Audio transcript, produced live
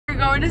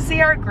going to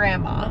see our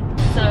grandma.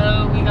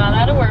 So we got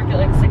out of work at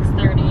like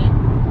 6:30.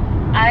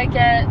 I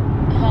get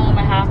home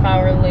a half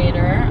hour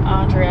later.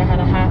 Andrea had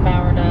a half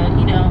hour to,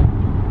 you know,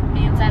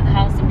 be inside the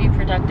house and be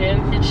productive.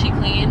 Did she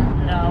clean?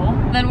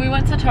 No. Then we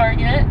went to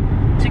Target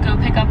to go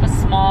pick up a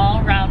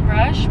small round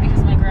brush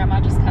because my grandma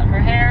just cut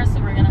her hair,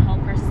 so we're gonna help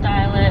her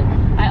style it.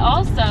 I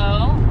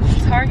also,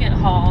 Target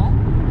haul,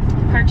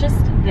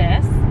 purchased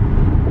this.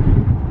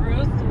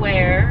 Ruth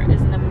Ware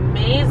is an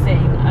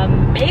amazing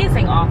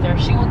author.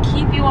 She will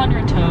keep you on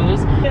your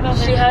toes.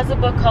 She has a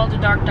book called A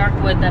Dark Dark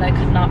Wood that I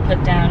could not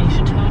put down. You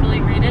should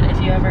totally read it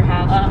if you ever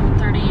have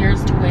 30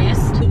 years to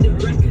waste.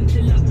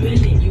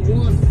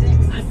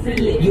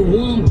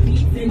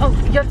 Oh,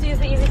 you have to use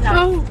the easy pass.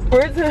 Oh,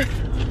 where's the...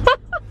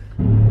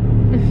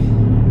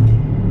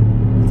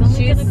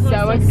 She's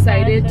so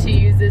excited to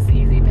use this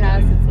easy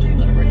pass. It's a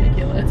little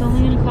ridiculous. It's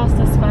only gonna cost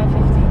us $5.50.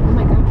 Oh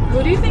my god.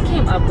 Who do you think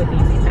came up with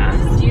easy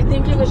pass? Do you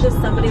think it was just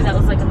somebody that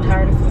was like, I'm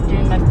tired of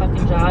doing my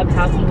fucking job.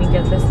 How can we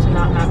get this to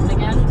not happen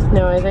again?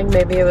 No, I think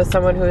maybe it was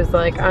someone who was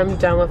like, I'm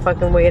done with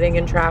fucking waiting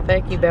in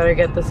traffic. You better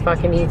get this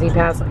fucking easy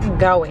pass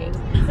going.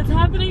 It's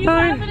happening, it's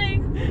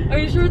happening. Are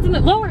you sure it's in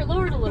the, lower it a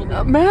little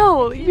bit.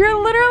 Mel, you're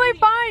literally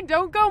fine.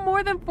 Don't go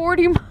more than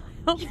 40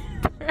 miles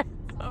per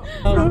hour.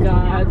 Oh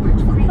god.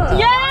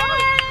 Yay!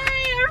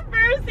 Our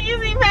first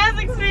easy pass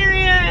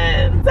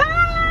experience!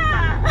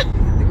 Ah!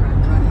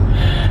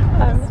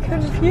 I'm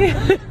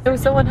confused. There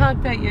was someone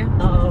honked at you.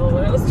 Oh,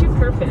 that was too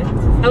perfect.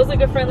 I was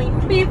like a friendly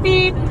beep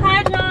beep.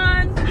 Hi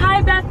John.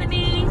 Hi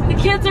Bethany. The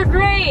kids are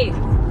great.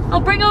 I'll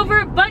bring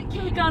over butt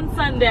cake on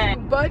Sunday.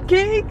 Butt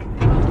cake?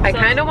 I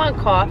kind of want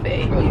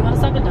coffee. Bro, you want to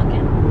stop at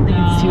Dunkin'?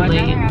 No, it's too late.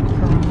 I'd rather have a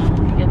Corona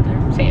when we get there.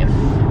 Same.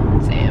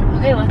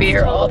 Okay, let's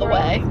beer all the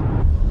way.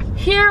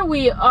 Here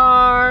we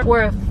are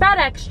where a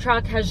FedEx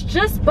truck has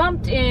just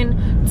bumped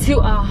into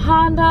a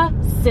Honda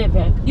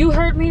Civic. You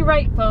heard me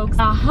right, folks.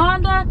 A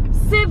Honda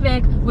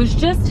Civic was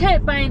just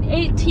hit by an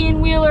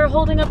 18-wheeler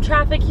holding up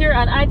traffic here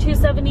on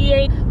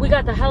I-278. We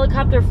got the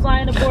helicopter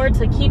flying aboard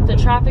to keep the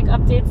traffic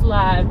updates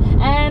live.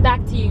 And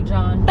back to you,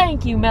 John.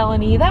 Thank you,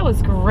 Melanie. That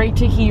was great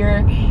to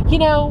hear. You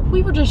know,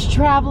 we were just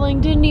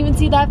traveling, didn't even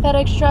see that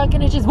FedEx truck,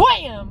 and it just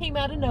wham! Came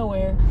out of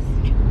nowhere.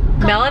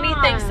 Melanie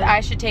thinks I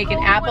should take an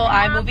Apple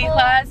iMovie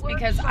class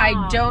because I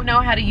don't know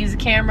how to use a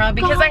camera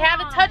because I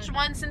haven't touched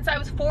one since I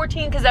was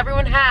 14 because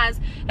everyone has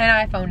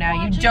an iPhone now.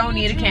 You don't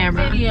need a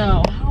camera.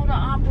 Video. How to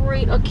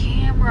operate a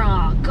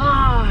camera.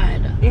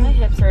 God. My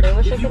hips hurt. I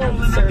wish I could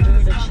have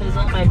surgery to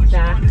chisel my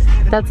back.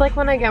 That's like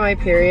when I get my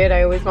period,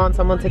 I always want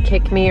someone to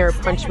kick me or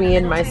punch me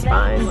in my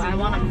spine. I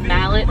want a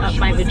mallet up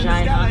my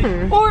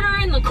vagina. Order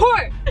in the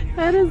court.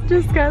 That is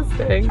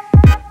disgusting.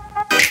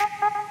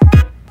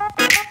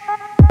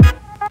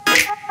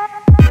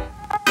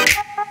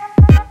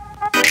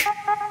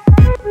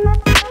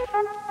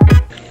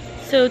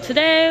 So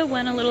today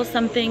went a little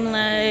something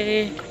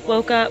like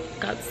woke up,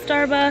 got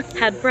Starbucks,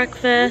 had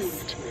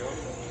breakfast,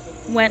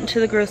 went to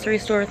the grocery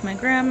store with my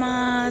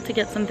grandma to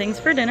get some things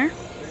for dinner.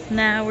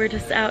 Now we're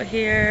just out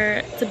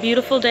here. It's a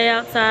beautiful day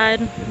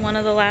outside, one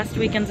of the last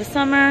weekends of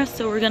summer,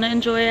 so we're gonna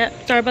enjoy it.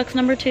 Starbucks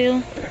number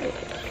 2.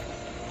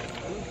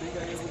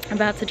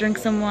 About to drink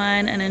some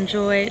wine and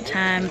enjoy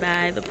time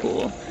by the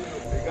pool.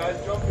 You guys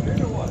jumping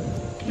in or what?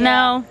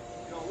 No.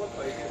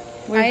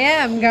 I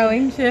am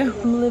going to.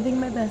 I'm living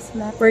my best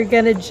life. We're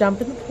gonna jump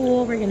in the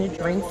pool. We're gonna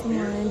drink some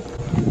wine.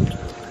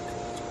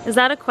 Is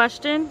that a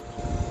question?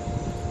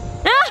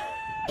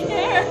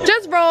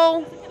 Just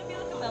roll.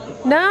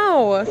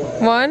 No.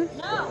 1,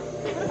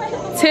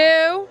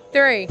 2,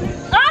 3.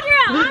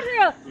 Andrea!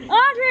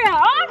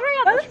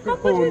 Why the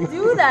fuck would you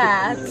do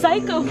that?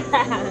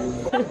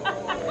 Psychopath. I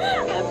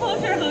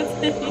pulled your whole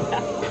titty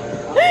out.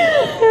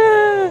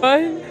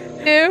 1,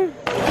 2.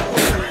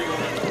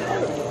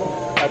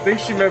 I think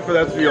she meant for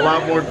that to be a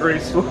lot more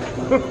graceful.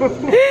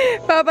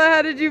 Papa,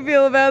 how did you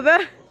feel about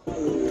that?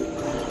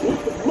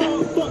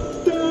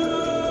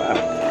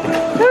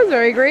 That was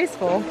very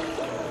graceful.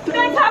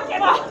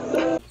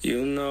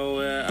 You know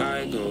where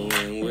I go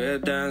when we're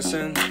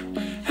dancing.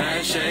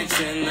 Handshakes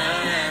in the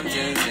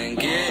Hamptons and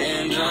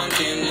getting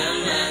drunk in the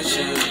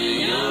mansions with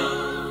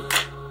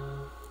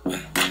you.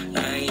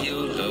 And you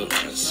look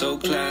so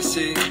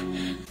classic.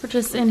 We're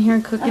just in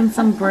here cooking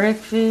some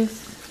breakfast.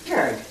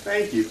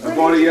 Thank you. I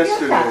bought it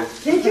yesterday.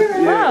 Did you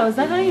really? Wow, is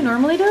that how you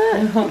normally do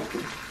it?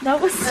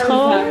 That was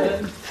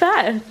so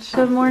fetch.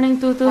 Good morning,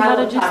 Tutu. How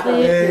did you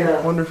sleep?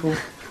 Hey, wonderful.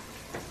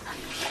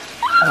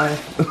 Hi. I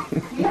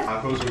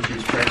suppose when she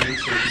was pregnant,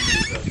 so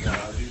she did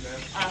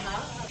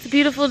stuff. It's a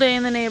beautiful day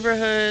in the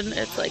neighborhood.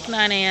 It's like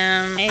 9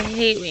 a.m. I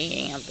hate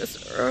waking up this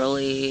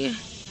early.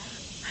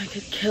 I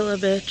could kill a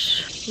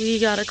bitch. We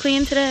gotta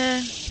clean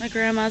today. My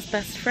grandma's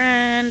best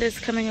friend is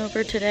coming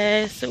over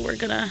today, so we're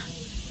gonna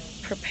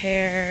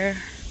prepare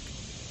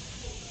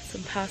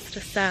some pasta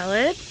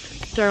salad,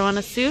 throw on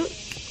a suit,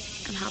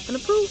 and hop in a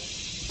pool.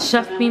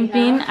 Chef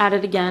Pimpin at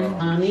it again.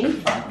 Honey?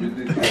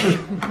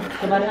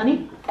 About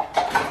honey?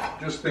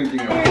 Just thinking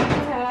of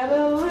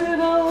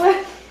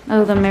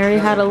Oh, the Mary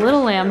had a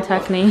little lamb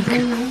technique.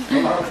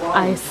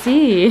 I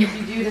see. Did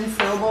you do it in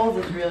snowballs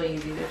vegetables is really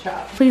easy to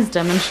chop. Please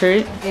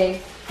demonstrate.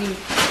 A, B,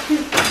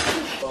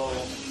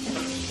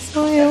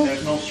 And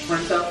there's no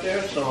sprint out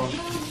there, so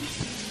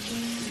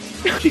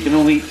she can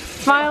only.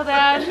 Smile,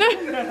 Dad.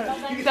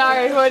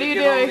 Sorry, what are you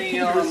doing?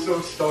 You're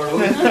so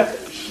startled.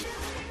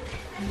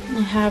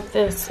 I have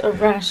this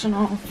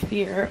irrational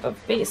fear of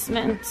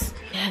basements.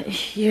 Yet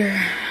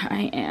here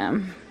I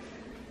am.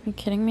 Are you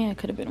kidding me? I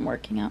could have been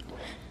working out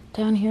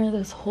down here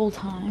this whole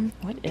time.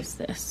 What is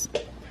this?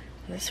 Is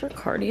this for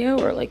cardio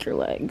or like your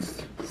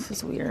legs? This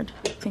is weird.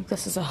 I think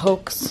this is a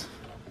hoax.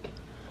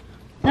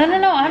 No,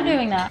 I'm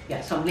doing that.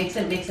 Yeah, so mix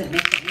it. We're gonna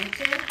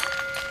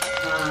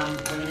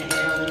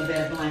add a little bit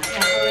of black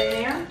pepper in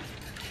there.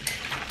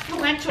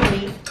 Oh,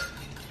 actually,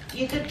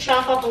 you could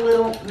chop up a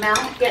little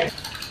amount. Get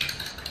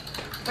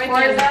right Or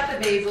there. is that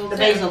the basil? The too?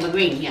 basil, the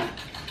green, yeah.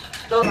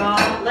 Those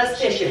are less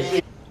dishes.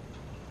 Yeah.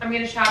 I'm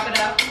gonna chop it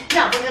up.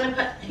 No, we're gonna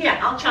put, here,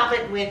 I'll chop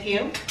it with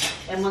you.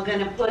 And we're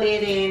gonna put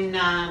it in,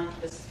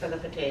 this is for the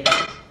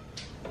potatoes.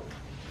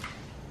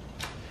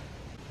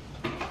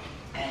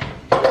 And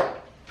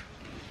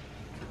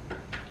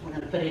we're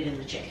gonna put it in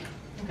the chicken.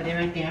 Put it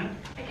right there.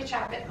 I can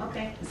chop it.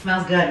 Okay. It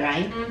smells good,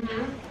 right?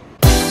 Mm-hmm.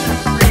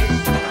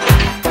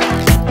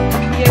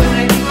 You have an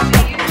idea what to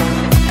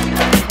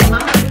use?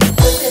 Mama,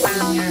 put this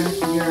in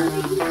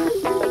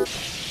your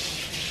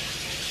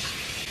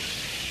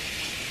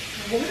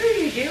What are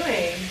you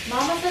doing?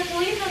 Mama said to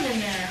leave them in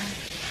there.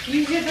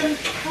 You did them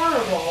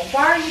horrible.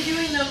 Why are you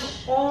doing them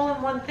all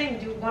in one thing?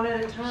 Do one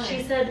at a time.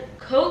 She said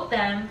coat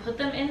them, put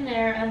them in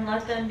there, and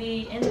let them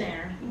be in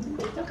there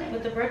okay.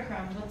 with the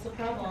breadcrumbs. What's the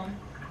problem?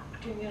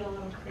 You get a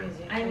little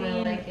crazy. I for my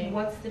mean, liking.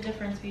 what's the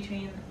difference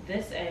between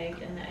this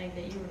egg and the egg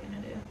that you were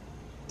gonna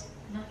do?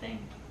 Nothing.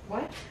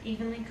 What?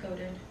 Evenly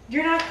coated.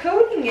 You're not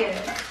coating it.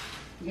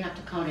 You have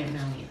to coat it,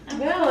 Melanie.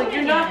 No,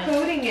 you're not coating.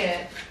 coating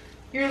it.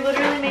 You're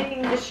literally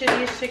making the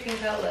shittiest chicken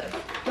cutlet.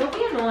 Don't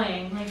be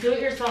annoying. Like, do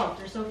it yourself.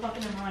 You're so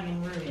fucking annoying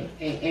and rude.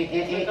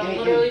 Hey, Like, I'm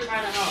literally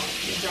trying to help.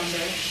 You dumb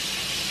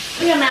bitch.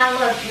 Here, Mal,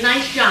 look.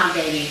 Nice job,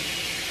 baby.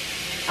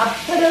 I'll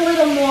put a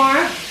little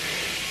more.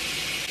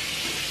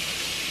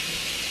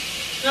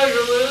 No,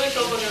 you're literally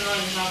so fucking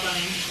annoying. It's not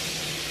funny.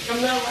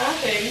 I'm not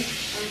laughing.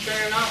 I'm sure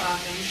you're not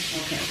laughing.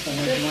 Okay, so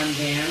there's one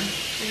there.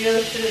 You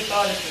really should have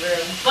thought it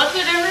through. What's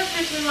the difference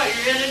between what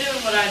you're gonna do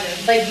and what I did?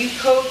 Like, you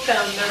coat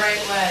them the right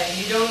way.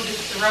 You don't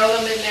just throw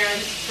them in there and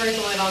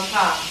sprinkle it on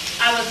top.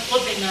 I was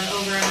flipping them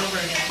over and over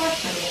again.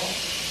 Questionable.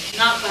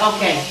 Not questionable.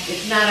 Okay,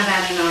 it's not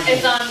about an argument.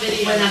 It's on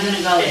video. We're not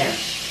gonna go there.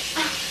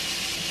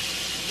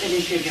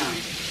 Finish your job.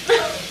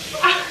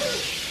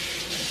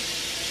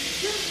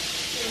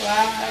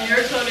 Wow.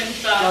 You're coding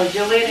So stuff.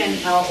 do it and,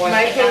 or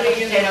My take out the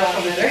coding is potato a lot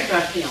from the better.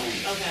 start peeling.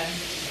 Okay.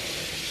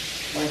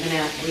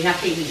 We have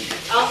to eat.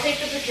 I'll take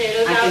the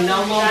potatoes I out. can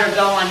no and longer that-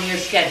 go on your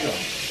schedule.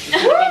 You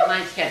have to take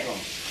my schedule.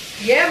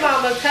 Yeah,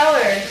 Mama, tell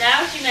her.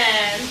 Now she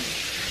mad.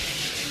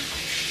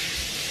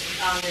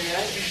 Andrea,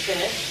 you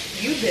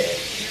bitch. You did.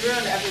 You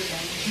ruined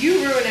everything.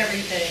 You ruin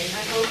everything.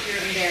 I hope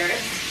you're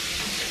embarrassed.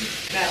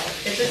 No,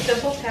 it's a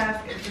simple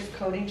task of just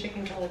coating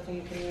chicken cutlets and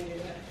you can even do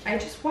that. I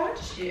just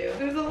watched you.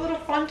 It was a little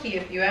funky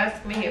if you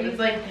ask me. It was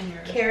like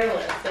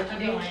careless. Like you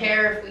didn't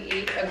care if we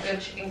ate a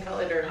good chicken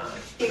cutlet or not.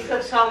 You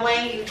cook some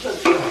way, you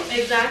cook yours.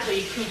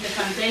 Exactly, you cook the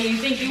content. You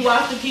think you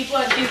watch the people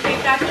at Cheesecake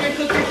Factory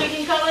cook your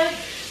chicken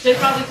cutlets? They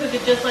probably cook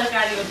it just like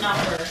I do, if not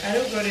worse. I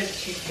don't go to the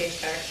Cheesecake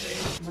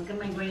Factory. Look at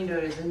my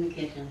granddaughters in the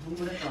kitchen. Who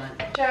would have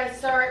thought? Should I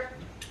start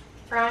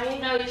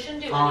frying? No, you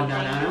shouldn't do Oh,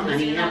 anything. no, because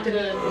honey, you're you not have to.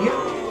 good.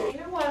 You, You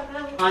know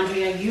what?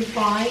 Andrea, you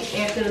fry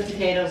after the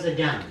potatoes are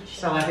done,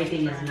 so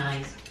everything is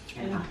nice.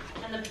 and hot.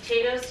 And the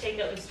potatoes take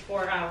at least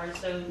 4 hours,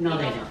 so No, you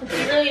they don't. don't.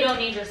 You really don't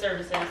need your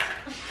services.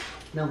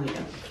 No, we don't.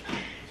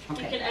 You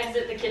Okay, can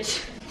exit the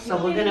kitchen.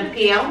 so we're gonna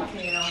peel.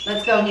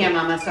 Let's go here,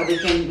 Mama, so we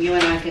can, you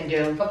and I can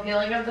do. For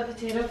peeling of the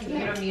potato, because we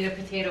don't need a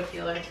potato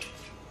peeler.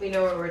 We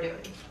know what we're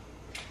doing.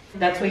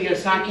 That's where your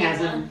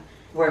sarcasm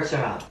works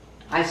are out.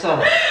 I saw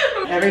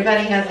that.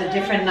 Everybody has a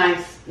different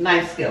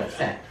knife skill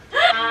set.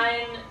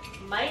 Mine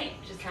might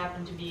just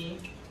happen to be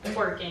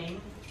working.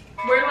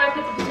 Where do I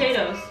put the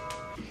potatoes?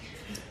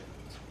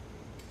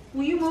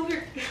 Will you move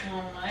your...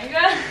 Oh my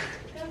god.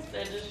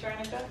 They're just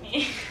trying to cut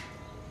me.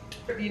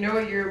 You know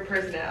what your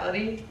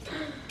personality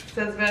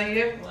says about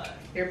you? What?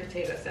 Your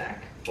potato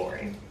sack.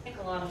 Boring. I think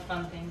a lot of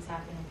fun things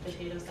happen with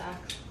potato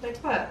sacks. Like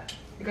what?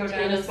 You go down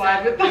Potato and slide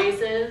sack with them?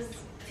 races,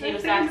 potato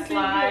I'm saying sack the same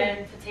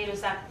slide, potato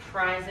sack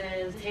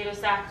prizes, potato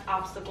sack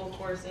obstacle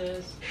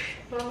courses.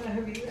 Mama,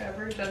 have you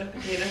ever done a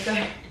potato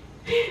sack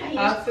used-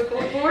 obstacle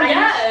course?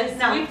 Yes,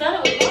 No. we've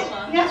done it with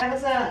Mama. Yeah, that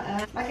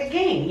was like a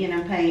game, you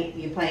know,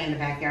 you play in the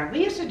backyard.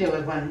 We used to do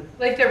it when,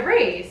 Like the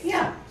race?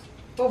 yeah.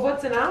 But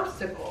what's an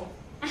obstacle?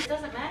 It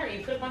doesn't matter.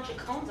 You put a bunch of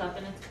cones up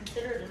and it's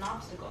considered an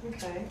obstacle.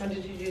 Okay. When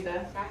did you do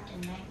that? Back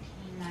in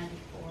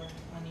 1994,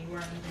 when you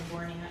weren't even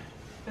born yet.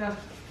 Oh,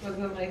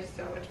 wasn't life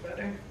so much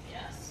better?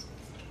 Yes,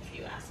 if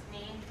you ask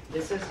me.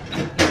 This is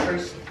your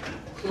first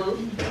clue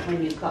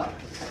when you cook.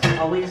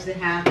 Always to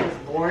have this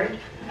board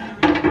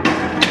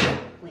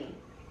clean.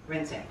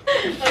 Rinse it.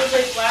 I was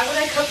like, why would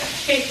I cook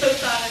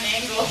potatoes on an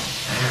angle?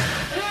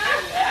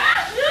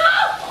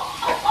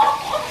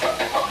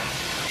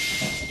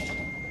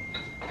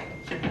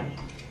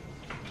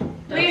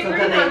 We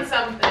agreed on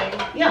something.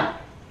 Yeah.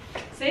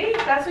 See?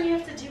 That's what you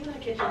have to do in the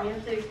kitchen. You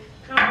have to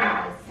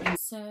compromise.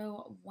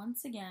 So,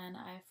 once again,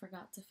 I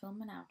forgot to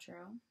film an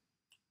outro.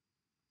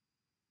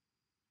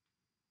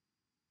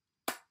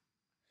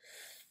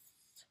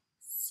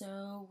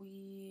 So,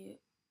 we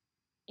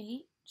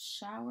ate,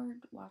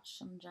 showered, watched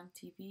some junk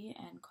TV,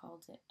 and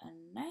called it a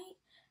night.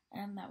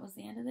 And that was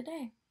the end of the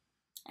day.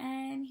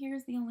 And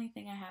here's the only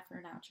thing I have for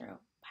an outro.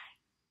 Bye.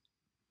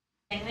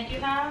 Thing that you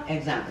have,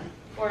 Exactly.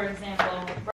 for example,